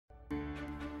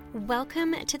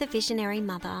Welcome to The Visionary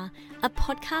Mother, a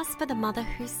podcast for the mother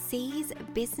who sees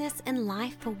business and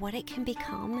life for what it can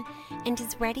become and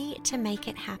is ready to make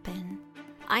it happen.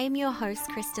 I am your host,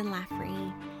 Kristen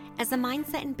Laffrey. As a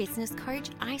mindset and business coach,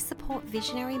 I support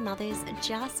visionary mothers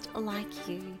just like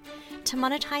you to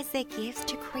monetize their gifts,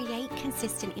 to create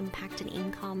consistent impact and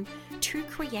income, to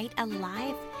create a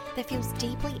life that feels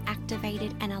deeply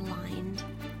activated and aligned.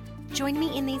 Join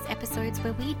me in these episodes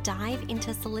where we dive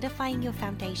into solidifying your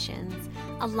foundations,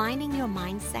 aligning your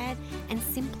mindset, and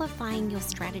simplifying your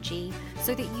strategy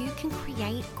so that you can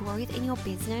create growth in your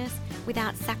business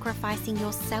without sacrificing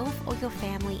yourself or your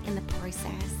family in the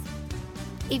process.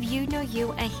 If you know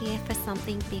you are here for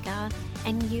something bigger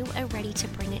and you are ready to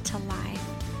bring it to life,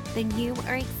 then you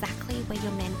are exactly where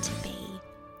you're meant to be.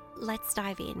 Let's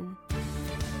dive in.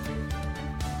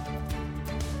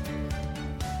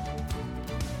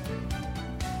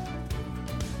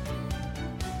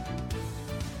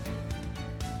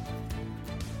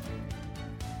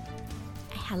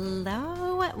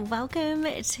 Hello, welcome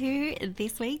to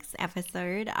this week's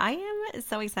episode. I am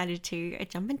so excited to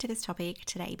jump into this topic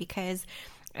today because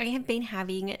I have been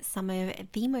having some of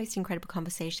the most incredible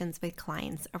conversations with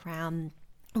clients around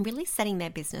really setting their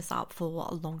business up for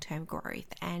long-term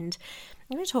growth. And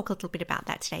I'm going to talk a little bit about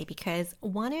that today because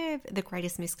one of the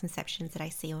greatest misconceptions that I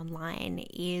see online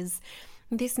is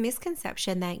this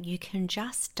misconception that you can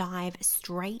just dive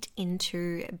straight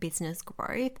into business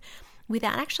growth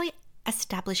without actually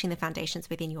establishing the foundations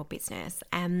within your business.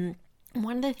 One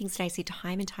of the things that I see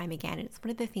time and time again, and it's one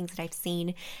of the things that I've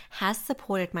seen has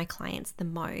supported my clients the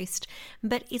most,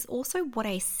 but is also what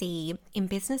I see in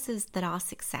businesses that are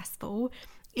successful,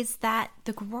 is that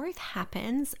the growth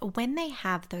happens when they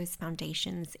have those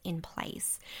foundations in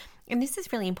place. And this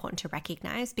is really important to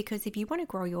recognize because if you want to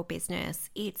grow your business,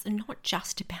 it's not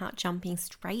just about jumping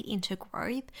straight into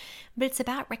growth, but it's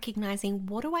about recognizing,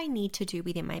 what do I need to do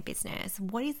within my business?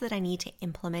 What is that I need to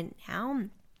implement now?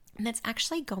 And that's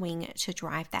actually going to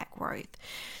drive that growth.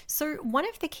 So one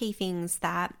of the key things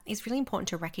that is really important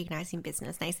to recognize in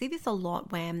business, and I see this a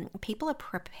lot when people are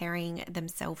preparing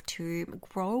themselves to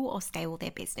grow or scale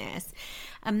their business.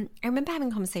 I remember having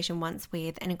a conversation once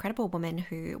with an incredible woman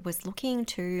who was looking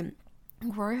to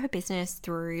grow her business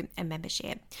through a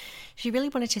membership. She really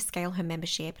wanted to scale her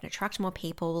membership and attract more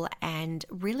people and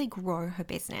really grow her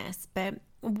business. But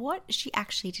what she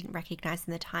actually didn't recognize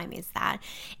in the time is that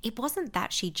it wasn't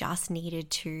that she just needed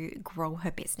to grow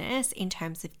her business in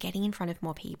terms of getting in front of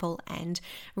more people and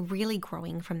really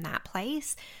growing from that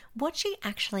place. What she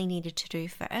actually needed to do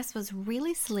first was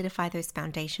really solidify those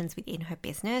foundations within her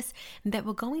business that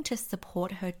were going to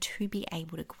support her to be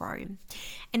able to grow.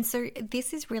 And so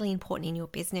this is really important in your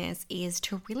business, is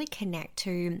to really connect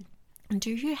to, do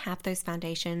you have those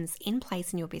foundations in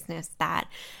place in your business that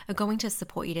are going to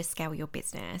support you to scale your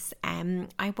business?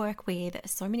 I work with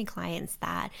so many clients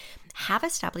that have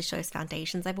established those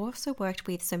foundations. I've also worked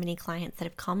with so many clients that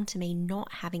have come to me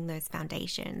not having those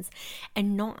foundations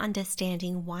and not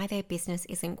understanding why their business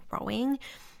isn't growing,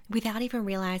 without even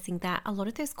realizing that a lot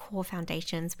of those core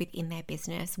foundations within their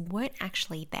business weren't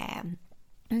actually there.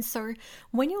 And so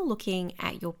when you're looking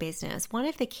at your business, one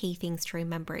of the key things to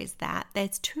remember is that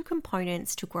there's two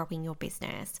components to growing your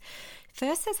business.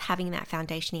 First is having that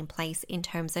foundation in place in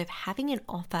terms of having an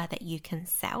offer that you can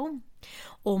sell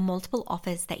or multiple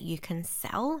offers that you can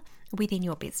sell within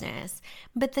your business.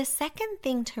 But the second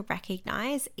thing to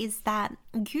recognize is that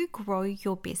you grow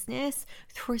your business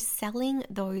through selling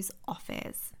those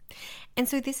offers. And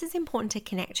so this is important to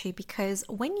connect to because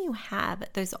when you have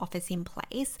those offers in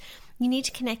place, you need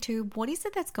to connect to, what is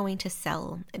it that's going to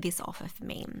sell this offer for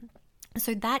me?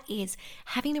 So that is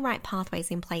having the right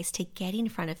pathways in place to get in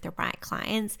front of the right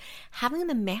clients, having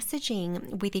the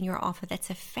messaging within your offer that's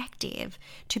effective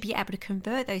to be able to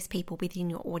convert those people within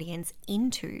your audience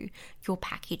into your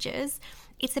packages.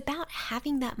 It's about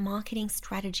having that marketing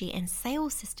strategy and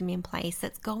sales system in place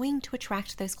that's going to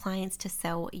attract those clients to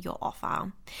sell your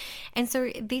offer. And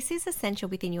so this is essential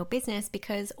within your business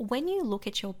because when you look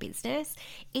at your business,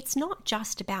 it's not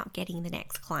just about getting the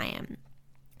next client.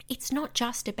 It's not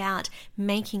just about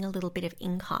making a little bit of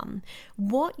income.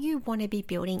 What you want to be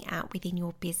building out within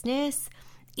your business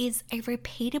is a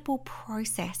repeatable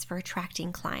process for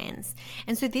attracting clients.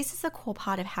 And so this is a core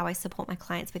part of how I support my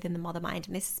clients within the Mother Mind.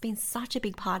 And this has been such a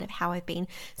big part of how I've been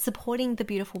supporting the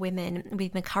beautiful women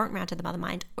with the current round of the Mother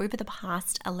Mind over the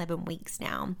past 11 weeks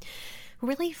now.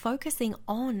 Really focusing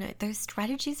on those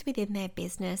strategies within their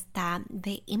business that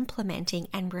they're implementing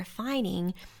and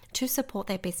refining to support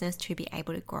their business to be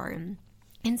able to grow.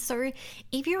 And so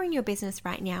if you're in your business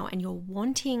right now and you're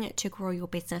wanting to grow your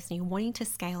business and you're wanting to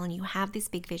scale and you have this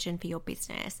big vision for your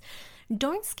business,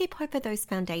 don't skip over those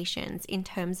foundations in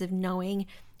terms of knowing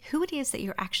who it is that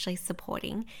you're actually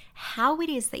supporting, how it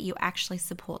is that you actually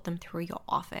support them through your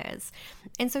offers.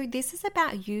 And so this is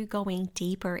about you going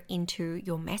deeper into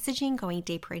your messaging, going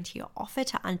deeper into your offer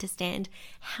to understand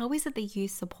how is it that you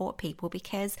support people,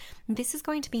 because this is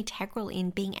going to be integral in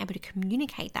being able to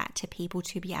communicate that to people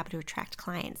to be able to attract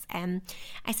clients. And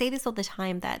I say this all the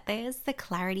time, that there's the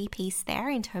clarity piece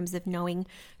there in terms of knowing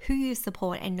who you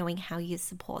support and knowing how you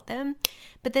support them.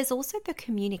 But there's also the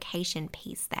communication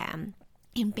piece there,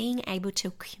 in being able to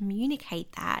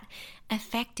communicate that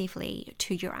effectively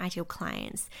to your ideal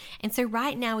clients. And so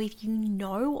right now, if you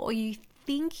know or you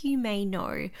think you may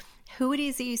know who it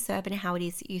is that you serve and how it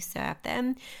is that you serve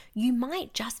them, you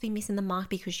might just be missing the mark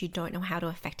because you don't know how to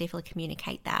effectively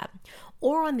communicate that.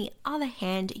 Or on the other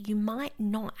hand, you might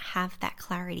not have that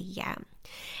clarity yet.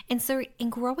 And so in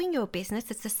growing your business,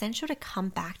 it's essential to come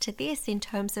back to this in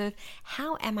terms of,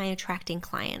 how am I attracting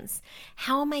clients?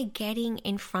 How am I getting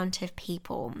in front of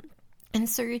people? And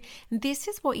so this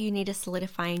is what you need to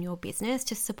solidify in your business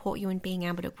to support you in being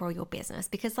able to grow your business.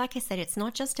 Because like I said, it's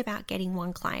not just about getting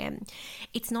one client.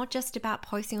 It's not just about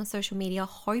posting on social media,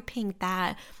 hoping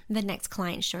that the next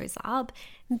client shows up.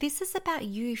 This is about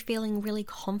you feeling really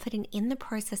confident in the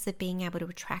process of being able to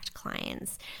attract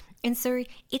clients. And so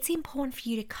it's important for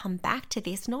you to come back to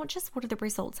this, not just what are the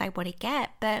results I want to get,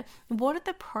 but what are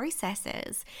the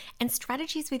processes and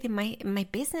strategies within my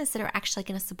business that are actually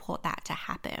going to support that to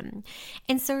happen.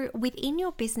 And so within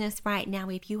your business right now,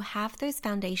 if you have those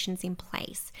foundations in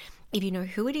place, if you know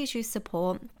who it is you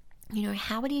support, you know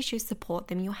how it is you support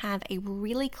them, you have a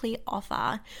really clear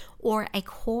offer or a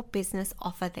core business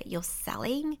offer that you're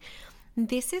selling,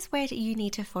 this is where you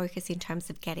need to focus in terms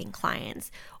of getting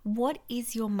clients. What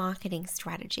is your marketing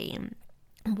strategy?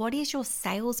 What is your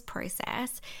sales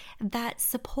process that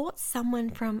supports someone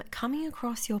from coming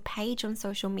across your page on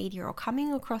social media or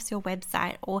coming across your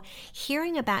website or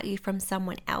hearing about you from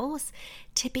someone else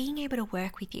to being able to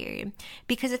work with you?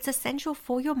 Because it's essential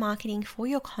for your marketing, for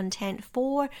your content,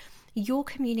 for your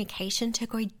communication to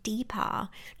go deeper,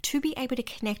 to be able to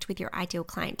connect with your ideal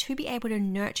client, to be able to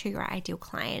nurture your ideal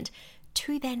client,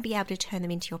 to then be able to turn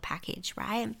them into your package,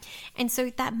 right? And so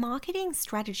that marketing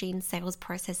strategy and sales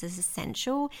process is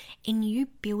essential in you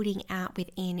building out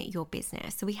within your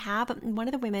business. So we have one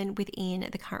of the women within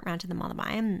the current round of the Mother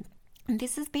Mind. And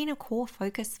this has been a core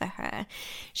focus for her.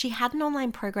 She had an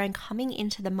online program coming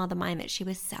into the Mother Mind that she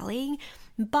was selling,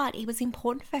 but it was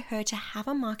important for her to have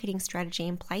a marketing strategy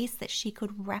in place that she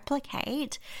could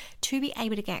replicate to be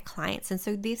able to get clients. And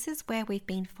so this is where we've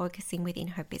been focusing within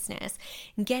her business,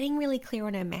 getting really clear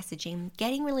on her messaging,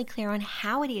 getting really clear on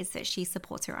how it is that she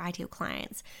supports her ideal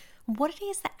clients, what it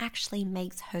is that actually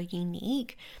makes her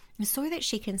unique so that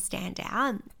she can stand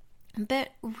out. But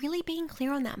really being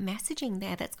clear on that messaging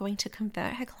there that's going to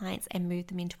convert her clients and move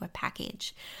them into a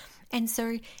package. And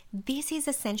so this is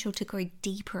essential to go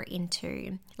deeper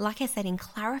into, like I said, in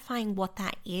clarifying what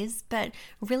that is, but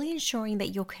really ensuring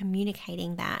that you're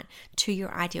communicating that to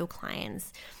your ideal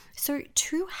clients. So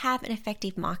to have an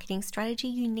effective marketing strategy,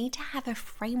 you need to have a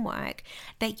framework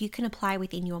that you can apply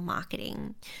within your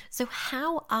marketing. So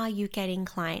how are you getting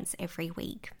clients every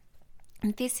week?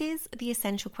 This is the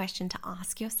essential question to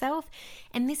ask yourself,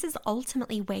 and this is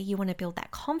ultimately where you want to build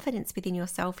that confidence within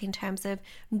yourself in terms of,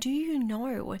 do you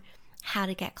know how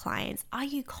to get clients? Are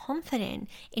you confident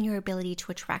in your ability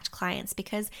to attract clients?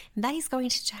 Because that is going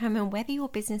to determine whether your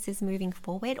business is moving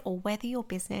forward or whether your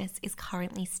business is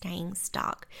currently staying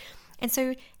stuck. And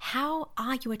so how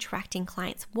are you attracting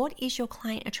clients? What is your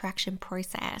client attraction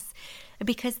process?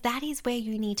 Because that is where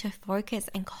you need to focus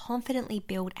and confidently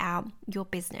build out your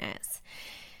business.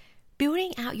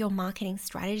 Building out your marketing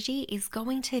strategy is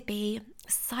going to be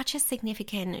such a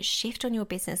significant shift on your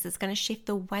business. It's going to shift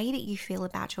the way that you feel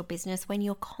about your business when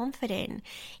you're confident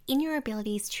in your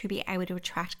abilities to be able to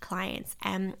attract clients.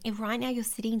 And if right now you're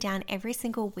sitting down every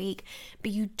single week,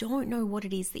 but you don't know what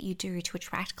it is that you do to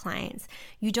attract clients,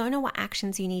 you don't know what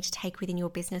actions you need to take within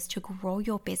your business to grow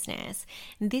your business,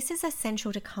 this is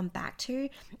essential to come back to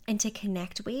and to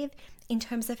connect with in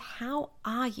terms of how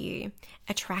are you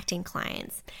attracting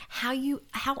clients? How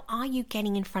are you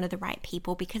getting in front of the right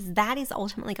people? Because that is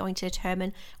ultimately going to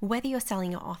determine whether you're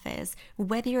selling your offers,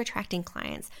 whether you're attracting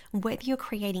clients, whether you're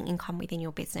creating income within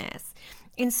your business.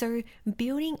 And so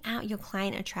building out your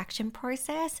client attraction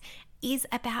process is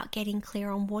about getting clear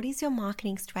on what is your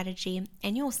marketing strategy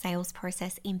and your sales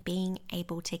process in being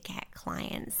able to get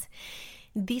clients.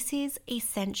 This is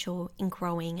essential in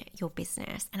growing your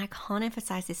business. And I can't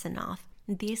emphasize this enough.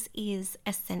 This is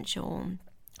essential.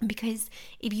 Because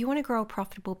if you want to grow a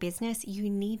profitable business, you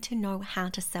need to know how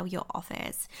to sell your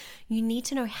offers. You need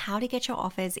to know how to get your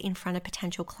offers in front of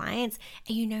potential clients,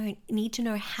 and you need to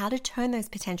know how to turn those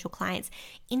potential clients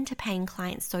into paying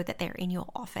clients so that they're in your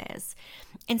offers.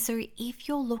 And so if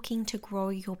you're looking to grow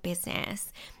your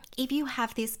business, if you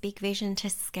have this big vision to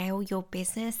scale your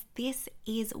business, this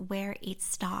is where it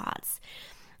starts.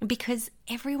 Because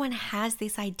everyone has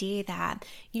this idea that,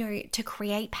 to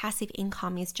create passive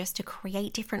income is just to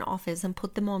create different offers and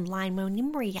put them online. When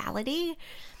in reality,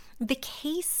 the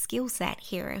key skill set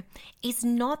here is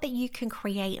not that you can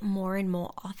create more and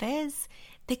more offers.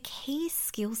 The key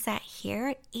skill set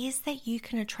here is that you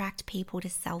can attract people to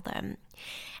sell them.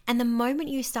 And the moment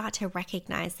you start to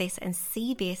recognize this and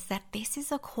see this, that this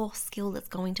is a core skill that's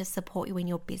going to support you in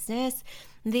your business,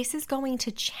 this is going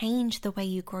to change the way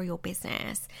you grow your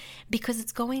business, because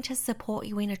it's going to support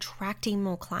you in attracting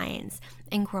more clients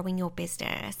and growing your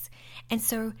business. And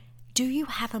so, do you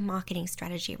have a marketing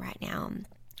strategy right now?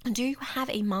 Do you have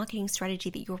a marketing strategy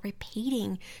that you're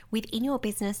repeating within your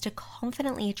business to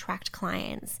confidently attract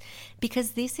clients?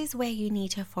 Because this is where you need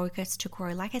to focus to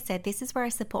grow. Like I said, this is where I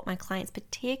support my clients,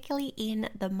 particularly in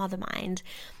the mother mind.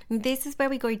 This is where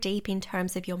we go deep in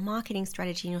terms of your marketing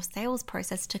strategy and your sales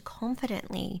process to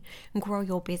confidently grow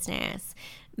your business.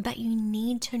 But you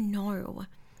need to know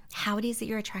how it is that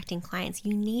you're attracting clients.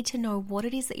 You need to know what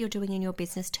it is that you're doing in your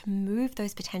business to move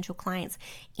those potential clients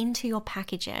into your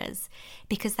packages,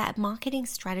 because that marketing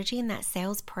strategy and that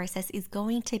sales process is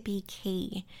going to be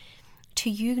key to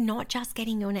you not just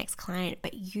getting your next client,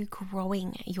 but you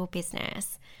growing your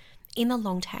business in the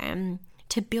long term.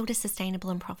 To build a sustainable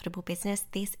and profitable business,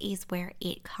 this is where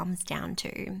it comes down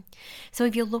to. So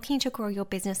if you're looking to grow your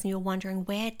business and you're wondering,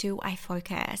 where do I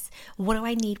focus? What do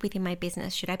I need within my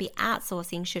business? Should I be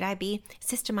outsourcing? Should I be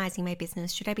systemizing my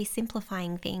business? Should I be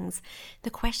simplifying things? The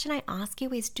question I ask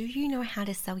you is, do you know how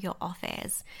to sell your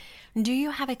offers? Do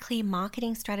you have a clear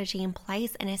marketing strategy in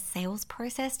place and a sales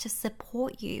process to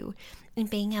support you in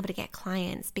being able to get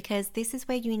clients? Because this is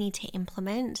where you need to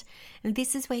implement, and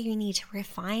this is where you need to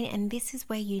refine, and this is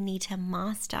where you need to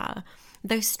master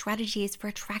those strategies for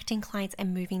attracting clients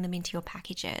and moving them into your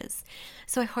packages.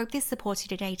 So I hope this supports you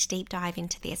today to deep dive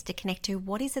into this, to connect to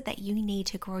what is it that you need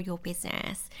to grow your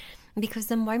business. Because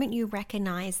the moment you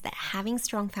recognize that having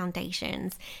strong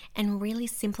foundations and really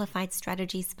simplified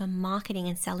strategies for marketing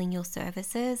and selling your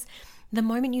services, the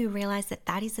moment you realize that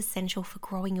that is essential for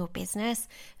growing your business,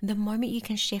 the moment you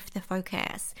can shift the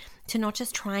focus to not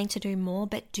just trying to do more,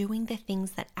 but doing the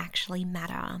things that actually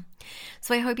matter.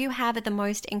 So I hope you have the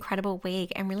most incredible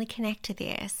week and really connect to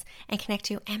this and connect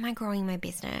to, am I growing my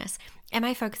business? Am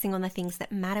I focusing on the things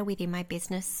that matter within my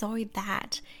business so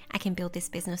that I can build this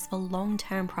business for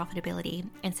long-term profitability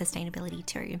and sustainability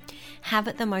too?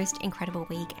 Have the most incredible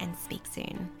week and speak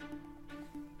soon.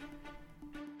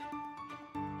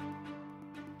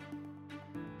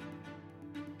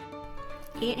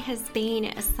 It has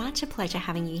been such a pleasure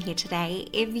having you here today.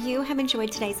 If you have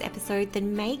enjoyed today's episode,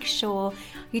 then make sure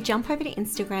you jump over to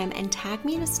Instagram and tag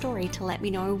me in a story to let me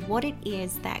know what it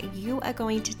is that you are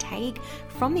going to take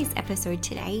from this episode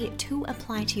today to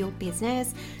apply to your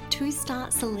business, to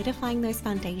start solidifying those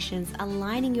foundations,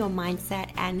 aligning your mindset,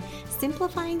 and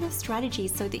simplifying your strategy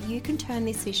so that you can turn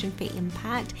this vision for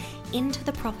impact into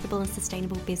the profitable and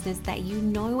sustainable business that you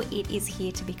know it is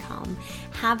here to become.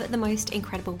 Have the most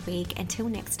incredible week.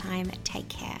 Until next time, take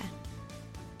care.